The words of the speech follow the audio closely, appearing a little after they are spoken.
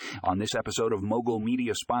On this episode of Mogul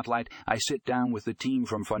Media Spotlight, I sit down with the team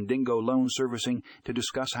from Fundingo Loan Servicing to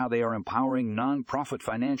discuss how they are empowering nonprofit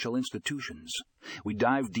financial institutions. We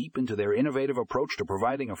dive deep into their innovative approach to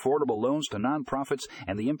providing affordable loans to nonprofits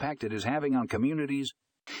and the impact it is having on communities.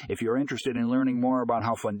 If you're interested in learning more about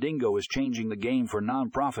how Fundingo is changing the game for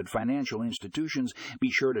nonprofit financial institutions,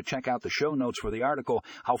 be sure to check out the show notes for the article,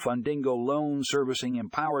 How Fundingo Loan Servicing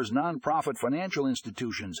Empowers Nonprofit Financial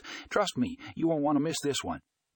Institutions. Trust me, you won't want to miss this one.